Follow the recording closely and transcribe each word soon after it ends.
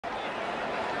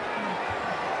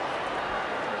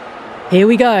Here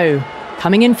we go.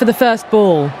 Coming in for the first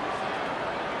ball.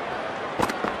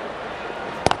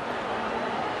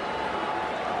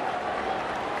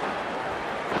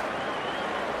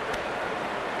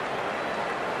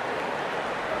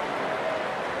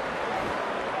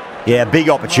 Yeah, big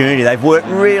opportunity. They've worked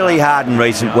really hard in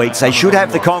recent weeks. They should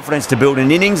have the confidence to build an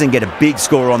innings and get a big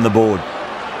score on the board.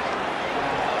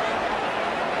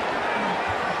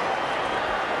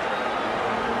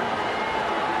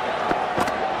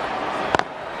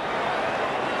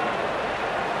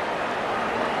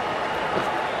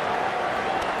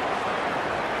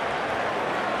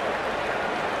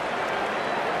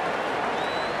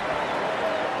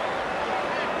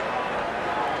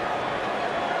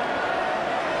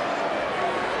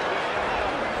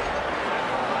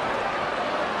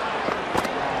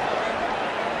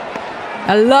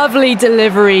 A lovely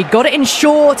delivery, got it in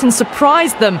short and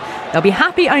surprised them. They'll be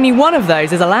happy only one of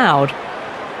those is allowed.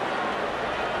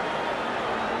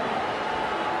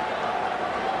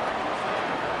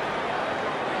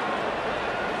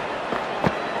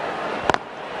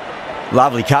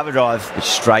 Lovely cover drive, but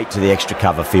straight to the extra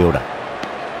cover fielder.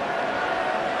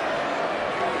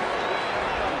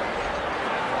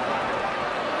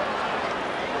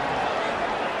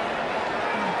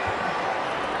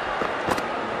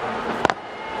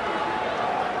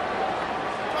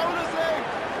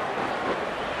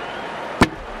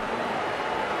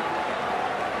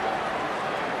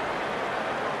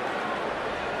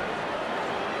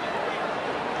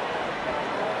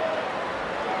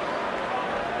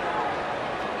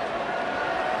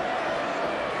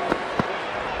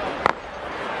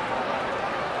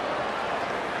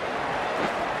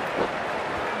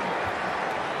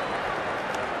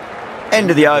 End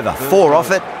of the over, 4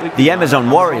 off it. The Amazon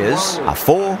Warriors are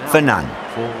 4 for none.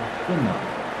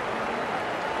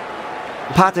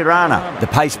 Patirana, the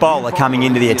pace bowler, coming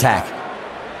into the attack.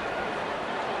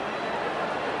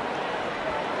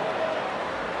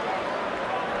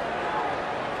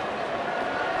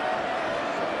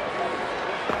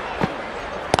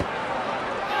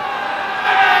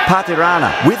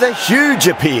 Patirana with a huge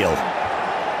appeal.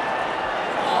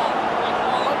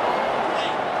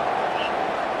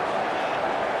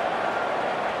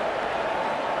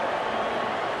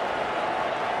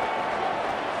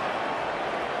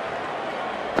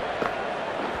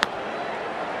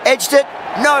 Edged it,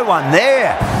 no one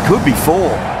there. Could be 4.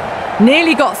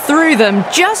 Nearly got through them,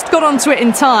 just got onto it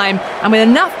in time, and with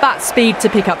enough bat speed to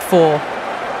pick up 4.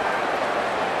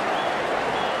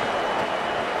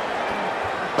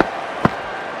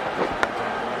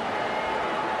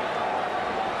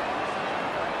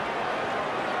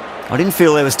 I didn't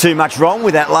feel there was too much wrong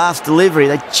with that last delivery.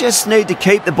 They just need to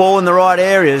keep the ball in the right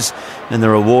areas, and the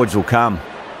rewards will come.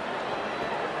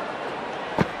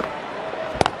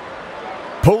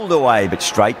 Pulled away, but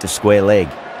straight to square leg.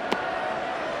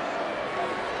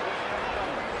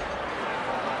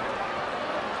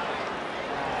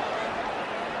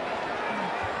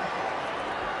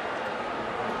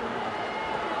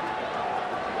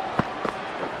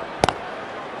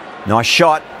 Nice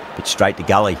shot, but straight to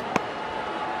gully.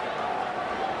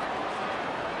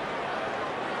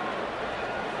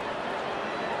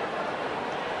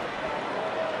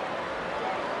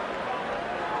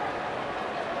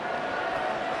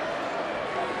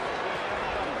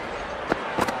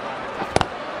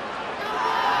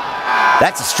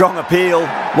 That's a strong appeal.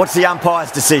 What's the umpire's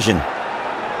decision?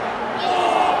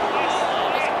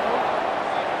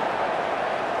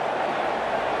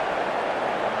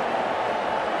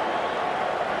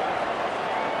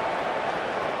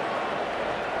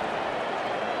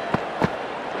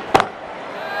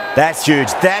 That's huge.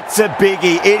 That's a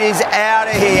biggie. It is out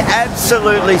of here.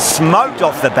 Absolutely smoked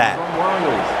off the bat.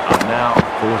 Warriors are now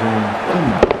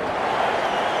 14.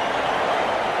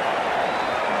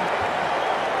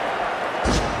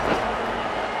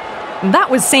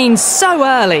 That was seen so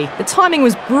early. The timing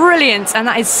was brilliant, and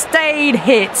that is stayed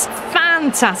hits.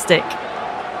 Fantastic.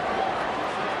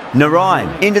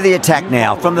 Narayan into the attack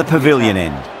now from the pavilion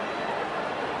end.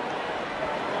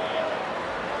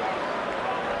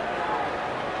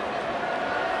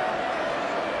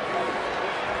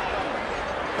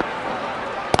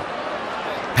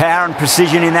 Power and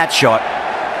precision in that shot.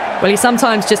 Well, you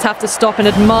sometimes just have to stop and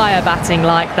admire batting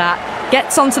like that.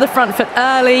 Gets onto the front foot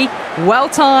early, well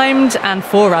timed, and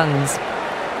 4 runs.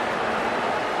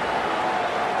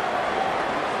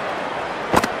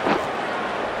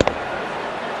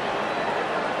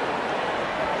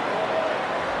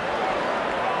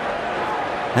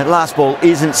 That last ball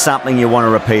isn't something you want to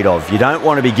repeat of. You don't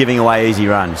want to be giving away easy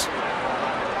runs.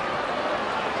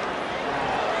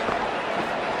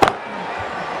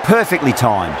 Perfectly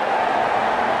timed.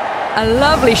 A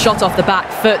lovely shot off the back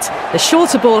foot. The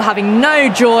shorter ball having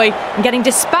no joy and getting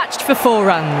dispatched for 4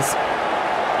 runs.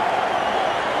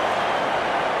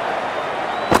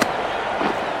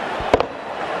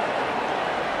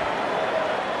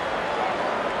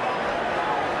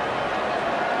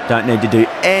 Don't need to do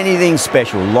anything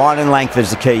special. Line and length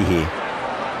is the key here.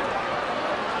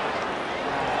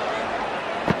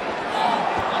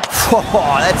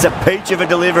 Oh, that's a peach of a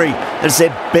delivery. That's their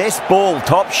best ball,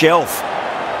 top shelf.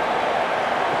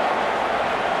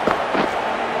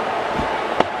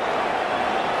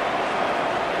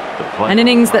 An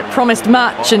innings that promised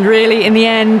much and really, in the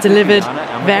end, delivered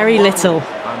very little.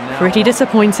 Pretty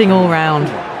disappointing all round.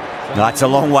 No, it's a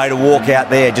long way to walk out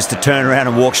there just to turn around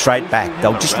and walk straight back.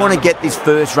 They'll just want to get this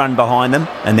first run behind them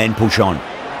and then push on.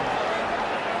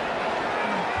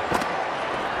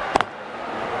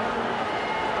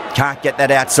 Can't get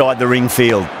that outside the ring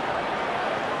field.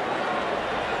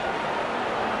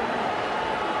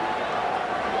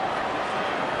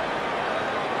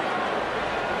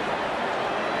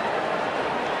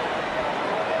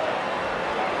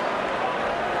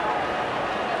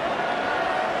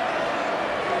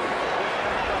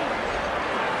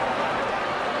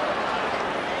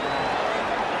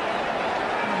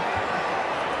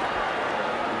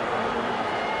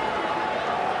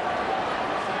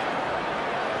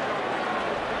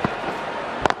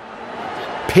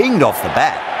 Pinged off the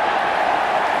bat.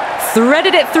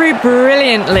 Threaded it through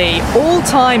brilliantly. All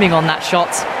timing on that shot.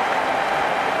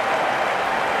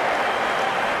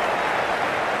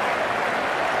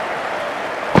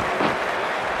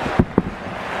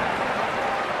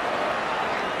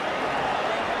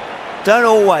 Don't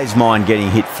always mind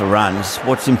getting hit for runs.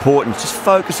 What's important is just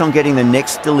focus on getting the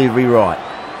next delivery right.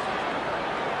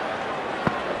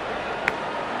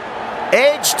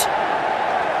 Edged.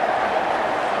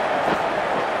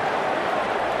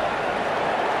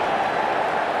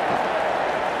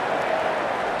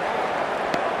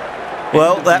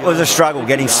 Well, that was a struggle,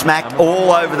 getting smacked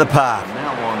all over the park.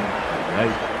 Now on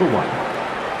 8 for 1.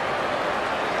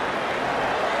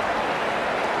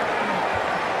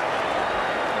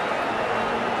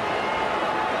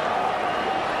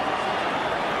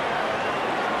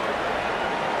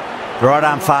 The right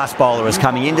arm fast bowler is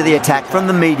coming into the attack from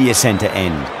the media centre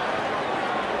end.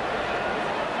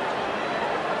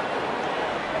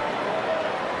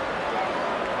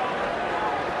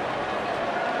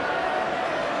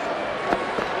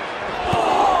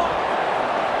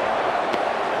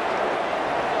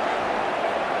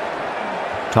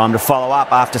 Time to follow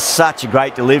up after such a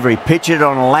great delivery. Pitch it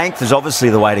on a length is obviously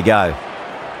the way to go.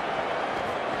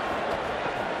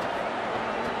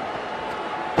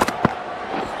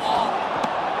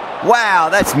 Wow,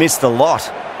 that's missed a lot.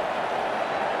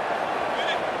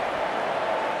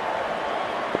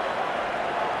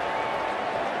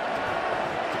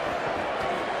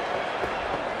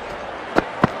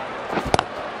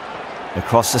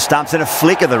 Across the stumps and a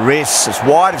flick of the wrist. It's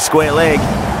wide of square leg.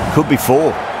 Could be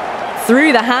 4.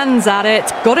 Threw the hands at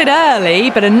it, got it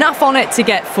early, but enough on it to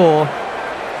get 4.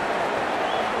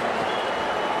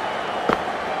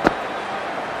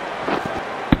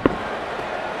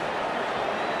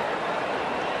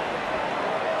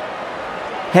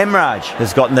 Hemraj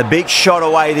has gotten the big shot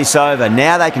away this over.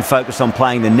 Now they can focus on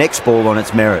playing the next ball on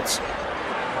its merits.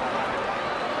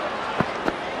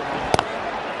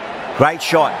 Great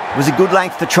shot. It was a good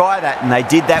length to try that, and they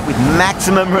did that with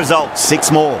maximum results.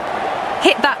 6 more.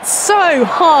 Hit that so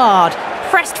hard,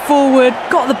 pressed forward,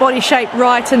 got the body shape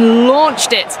right and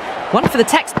launched it. One for the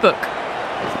textbook.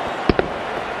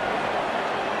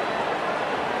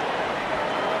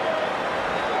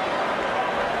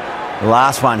 The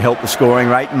last one helped the scoring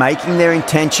rate, making their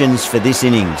intentions for this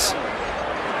innings.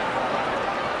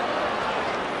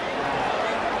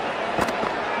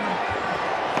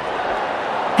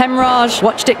 Hemraj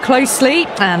watched it closely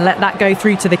and let that go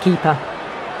through to the keeper.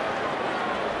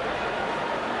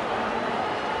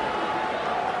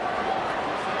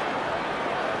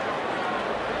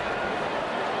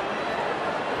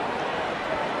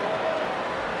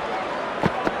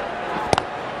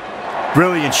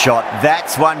 Brilliant shot.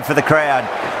 That's one for the crowd.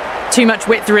 Too much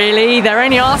width, really. They're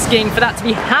only asking for that to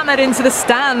be hammered into the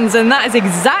stands, and that is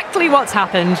exactly what's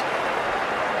happened.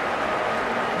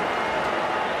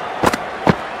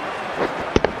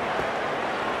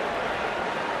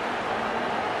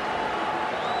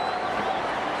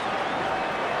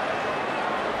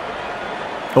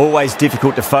 Always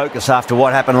difficult to focus after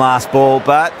what happened last ball,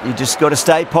 but you just got to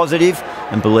stay positive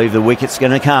and believe the wicket's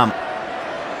going to come.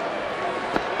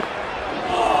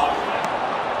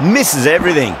 Misses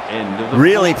everything.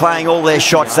 Really playing all their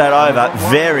shots that over.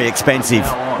 Very expensive.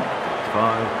 Now on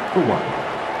 5 for 1.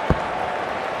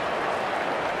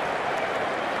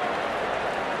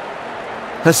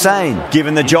 Hussain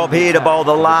given the job here to bowl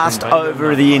the last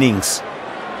over of the innings.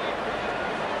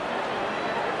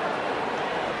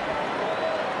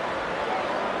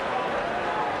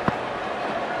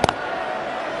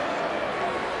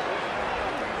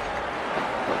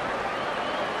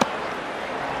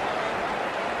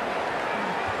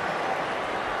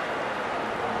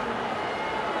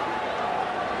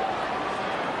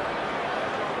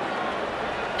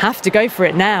 Have to go for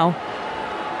it now.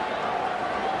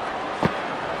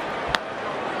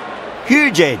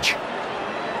 Huge edge.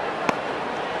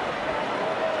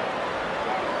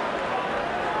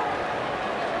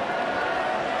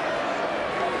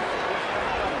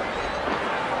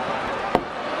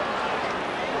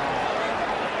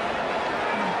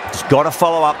 Just got to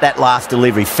follow up that last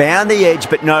delivery. Found the edge,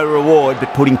 but no reward,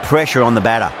 but putting pressure on the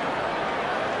batter.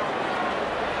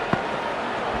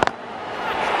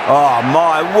 Oh,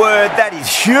 my word, that is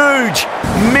huge.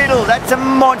 Middle, that's a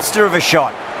monster of a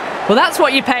shot. Well, that's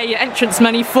what you pay your entrance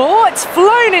money for. It's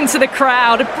flown into the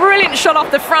crowd. A brilliant shot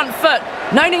off the front foot.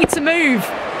 No need to move.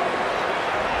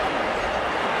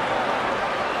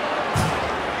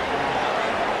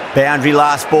 Boundary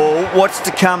last ball. What's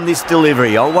to come this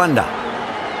delivery, I wonder.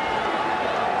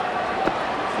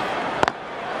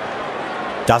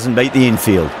 Doesn't beat the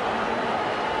infield.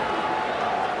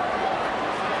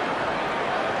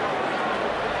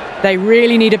 They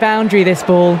really need a boundary, this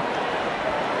ball.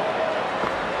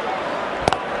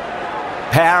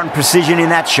 Power and precision in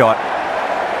that shot.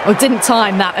 Well, didn't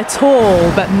time that at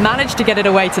all, but managed to get it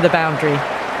away to the boundary.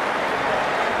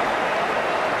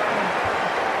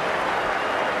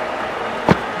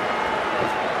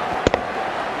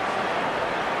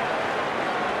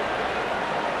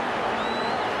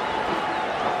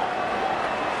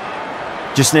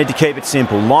 Just need to keep it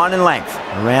simple. Line and length.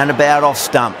 Around about off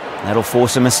stump. That'll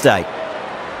force a mistake.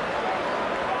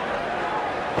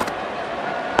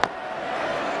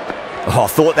 Oh, I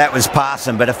thought that was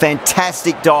passing, but a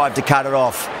fantastic dive to cut it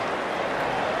off.